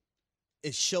it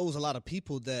shows a lot of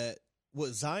people that what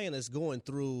Zion is going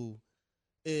through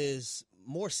is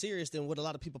more serious than what a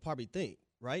lot of people probably think,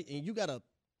 right? And you got to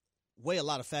weigh a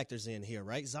lot of factors in here,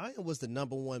 right? Zion was the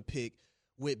number one pick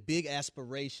with big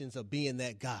aspirations of being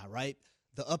that guy, right?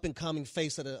 The up-and-coming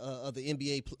face of the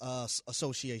NBA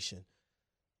association.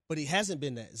 But he hasn't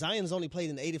been that. Zion's only played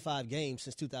in 85 games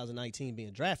since 2019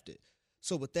 being drafted.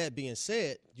 So with that being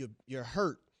said, you're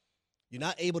hurt. You're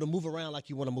not able to move around like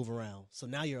you want to move around. So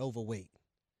now you're overweight,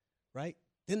 right?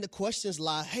 Then the questions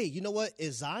lie, hey, you know what?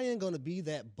 Is Zion going to be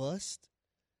that bust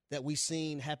that we've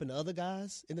seen happen to other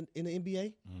guys in the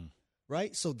NBA?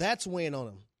 Right? So that's weighing on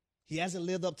him. He hasn't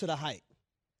lived up to the hype.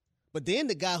 But then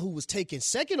the guy who was taken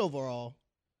second overall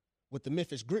with the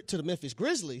Memphis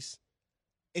Grizzlies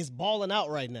is balling out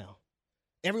right now.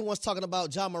 Everyone's talking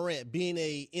about Ja Morant being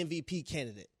a MVP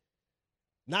candidate.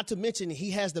 Not to mention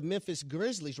he has the Memphis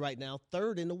Grizzlies right now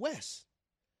third in the West.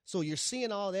 So you're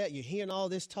seeing all that. You're hearing all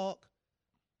this talk.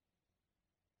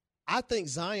 I think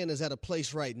Zion is at a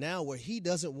place right now where he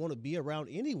doesn't want to be around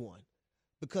anyone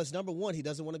because, number one, he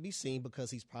doesn't want to be seen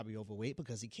because he's probably overweight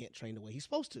because he can't train the way he's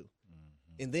supposed to.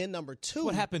 And then number two.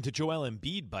 What happened to Joel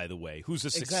Embiid, by the way, who's a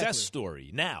success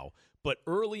story now? But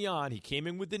early on, he came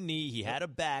in with the knee. He had a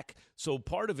back. So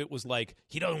part of it was like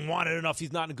he doesn't want it enough.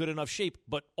 He's not in good enough shape.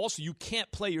 But also you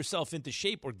can't play yourself into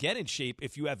shape or get in shape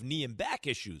if you have knee and back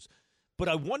issues. But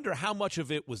I wonder how much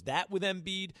of it was that with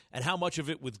Embiid and how much of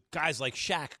it with guys like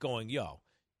Shaq going, yo,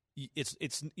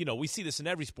 it's you know, we see this in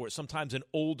every sport. Sometimes an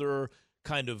older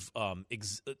kind of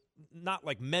not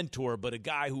like mentor, but a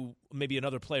guy who maybe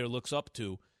another player looks up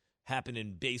to. Happened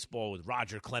in baseball with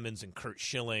Roger Clemens and Curt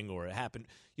Schilling, or it happened,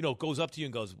 you know, goes up to you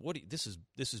and goes, "What? This is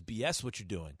BS. What you're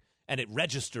doing," and it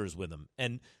registers with him.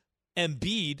 And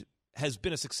Embiid has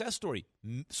been a success story,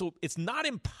 so it's not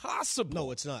impossible.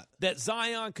 No, it's not that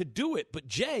Zion could do it. But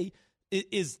Jay,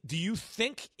 do you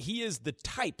think he is the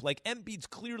type? Like Embiid's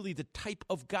clearly the type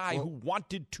of guy who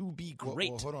wanted to be great.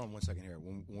 Well, hold on one second here.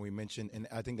 When we mentioned, and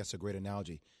I think that's a great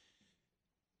analogy.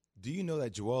 Do you know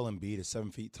that Joel Embiid is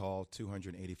 7 feet tall,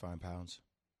 285 pounds?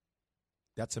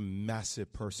 That's a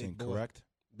massive person, correct?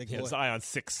 Big boy. Zion's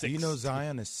 6'6". Do you know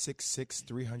Zion is 6'6",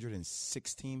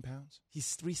 316 pounds?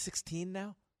 He's 316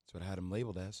 now? That's what I had him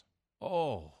labeled as.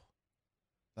 Oh.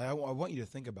 Like, I want you to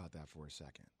think about that for a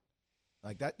second.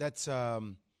 Like that's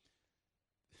and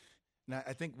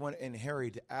I think and Harry,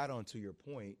 to add on to your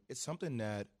point, it's something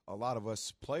that a lot of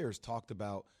us players talked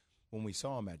about when we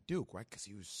saw him at Duke, right? Because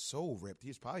he was so ripped. He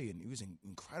was in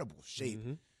incredible shape.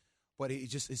 Mm-hmm. But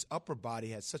his upper body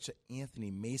had such an Anthony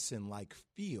Mason-like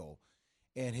feel,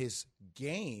 and his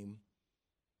game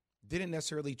didn't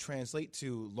necessarily translate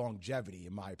to longevity,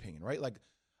 in my opinion, right? Like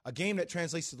a game that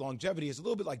translates to longevity is a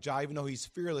little bit like Ja, even though he's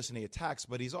fearless and he attacks,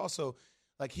 but he's also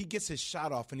like he gets his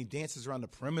shot off and he dances around the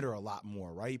perimeter a lot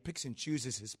more, right? He picks and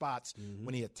chooses his spots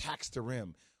when he attacks the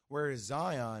rim. Whereas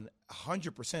Zion,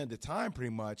 100% of the time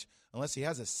pretty much, unless he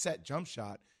has a set jump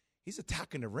shot, he's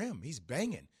attacking the rim. He's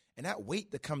banging. And that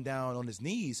weight to come down on his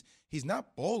knees, he's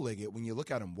not bow-legged when you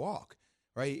look at him walk,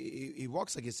 right? He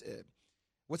walks like it's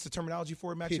what's the terminology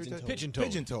for it, Max? Pigeon-toed.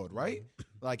 Pigeon-toed, right?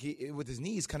 Like with his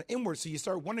knees kind of inward. So you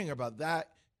start wondering about that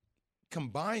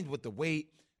combined with the weight,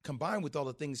 combined with all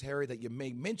the things, Harry, that you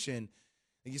may mention,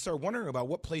 and you start wondering about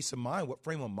what place of mind, what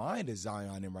frame of mind is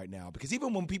Zion in right now. Because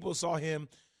even when people saw him,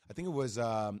 I think it was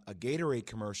a Gatorade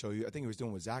commercial, I think he was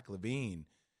doing with Zach LaVine,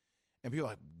 and people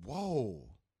were like, whoa.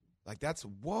 Like, that's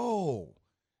whoa.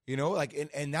 You know, like,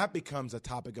 and that becomes a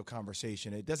topic of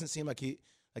conversation. It doesn't seem like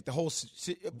the whole,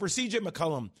 for C.J.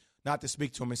 McCollum, not to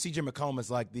speak to him, and C.J. McCollum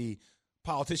is like the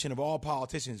politician of all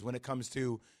politicians when it comes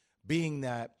to being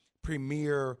that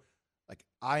premier, like,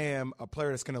 I am a player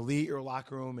that's going to lead your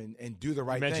locker room and do the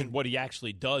right thing. You mentioned what he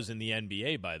actually does in the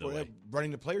NBA, by the way.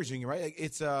 Running the players' union, right? Like,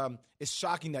 it's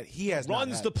shocking that he has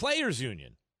runs the players'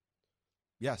 union.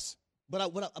 Yes. But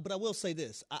I will say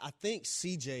this. I think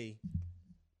CJ,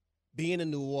 being in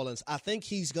New Orleans, I think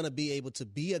he's going to be able to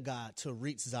be a guy to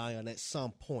reach Zion at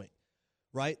some point,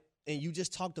 right? And you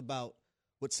just talked about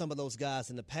with some of those guys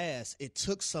in the past, it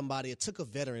took a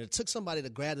veteran, it took somebody to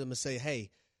grab them and say, hey,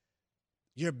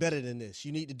 you're better than this.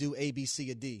 You need to do A, B,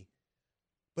 C, or D.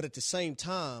 But at the same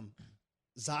time,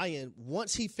 Zion,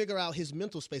 once he figure out his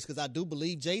mental space, because I do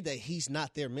believe, Jay, that he's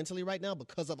not there mentally right now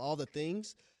because of all the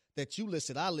things that you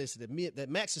listed, I listed, that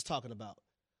Max is talking about.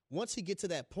 Once he get to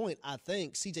that point, I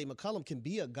think C.J. McCollum can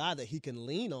be a guy that he can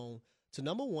lean on to,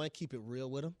 number one, keep it real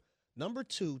with him. Number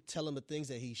two, tell him the things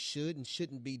that he should and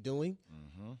shouldn't be doing.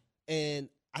 Mm-hmm. And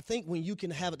I think when you can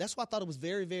have it, that's why I thought it was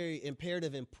very, very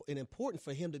imperative and important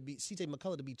for him to be, C.J.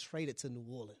 McCollum, to be traded to New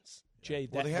Orleans. Jay,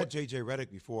 well, they had J.J.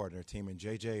 Redick before on their team, and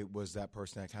J.J. was that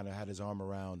person that kind of had his arm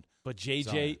around. But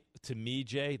J.J., to me,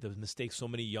 Jay, the mistake so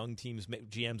many young teams,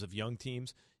 GMs of young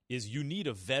teams, is you need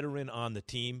a veteran on the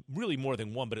team, really more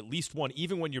than one, but at least one,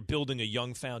 even when you're building a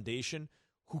young foundation,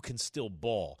 who can still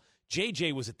ball.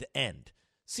 J.J. was at the end.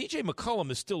 C.J. McCollum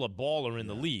is still a baller in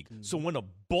the league. Mm-hmm. So when a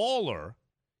baller,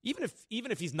 even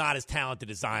if he's not as talented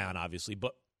as Zion, obviously,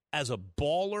 but as a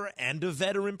baller and a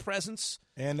veteran presence.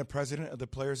 And the president of the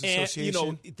Players Association. You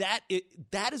know,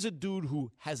 that is a dude who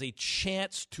has a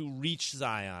chance to reach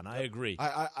Zion. I agree.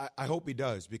 I hope he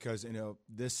does, because, you know,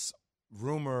 this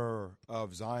rumor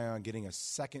of Zion getting a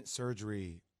second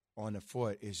surgery on the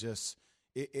foot is just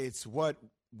it's what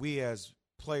we as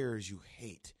players you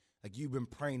hate. Like, you've been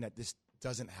praying that this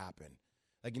doesn't happen.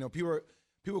 Like, you know, people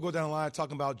go down the line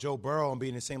talking about Joe Burrow and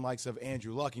being the same likes of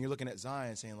Andrew Luck, and you're looking at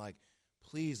Zion saying, like,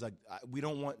 please, like, we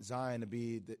don't want Zion to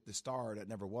be the star that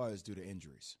never was due to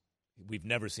injuries. We've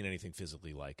never seen anything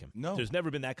physically like him. No. There's never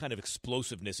been that kind of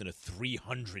explosiveness in a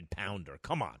 300-pounder.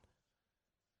 Come on.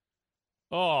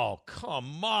 Oh,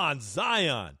 come on,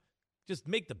 Zion. Just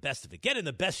make the best of it. Get in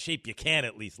the best shape you can,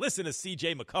 at least. Listen to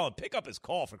C.J. McCollum. Pick up his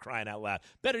call, for crying out loud.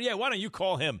 Better yet, why don't you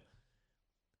call him?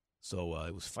 So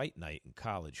it was fight night in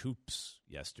college hoops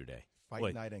yesterday.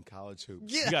 Fight night in college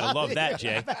hoops. You got to love that,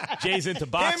 Jay. Jay's into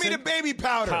boxing. Hand me the baby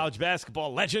powder. College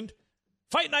basketball legend.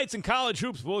 Fight nights in college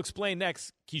hoops. We'll explain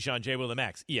next. Keyshawn, J. Will, and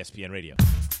Max, ESPN Radio.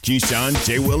 Keyshawn,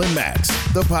 J. Will, and Max,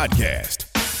 the podcast.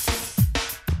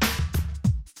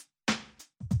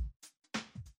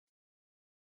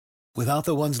 Without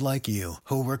the ones like you,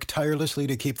 who work tirelessly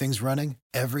to keep things running,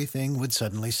 everything would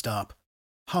suddenly stop.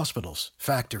 Hospitals,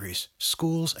 factories,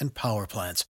 schools, and power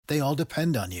plants, they all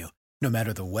depend on you. No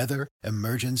matter the weather,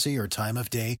 emergency, or time of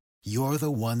day, you're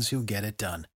the ones who get it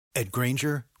done. At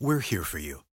Grainger, we're here for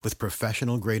you with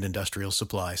professional-grade industrial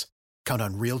supplies. Count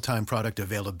on real-time product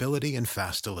availability and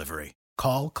fast delivery.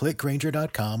 Call, click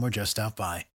Grainger.com, or just stop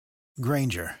by.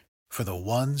 Grainger, for the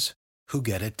ones who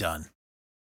get it done.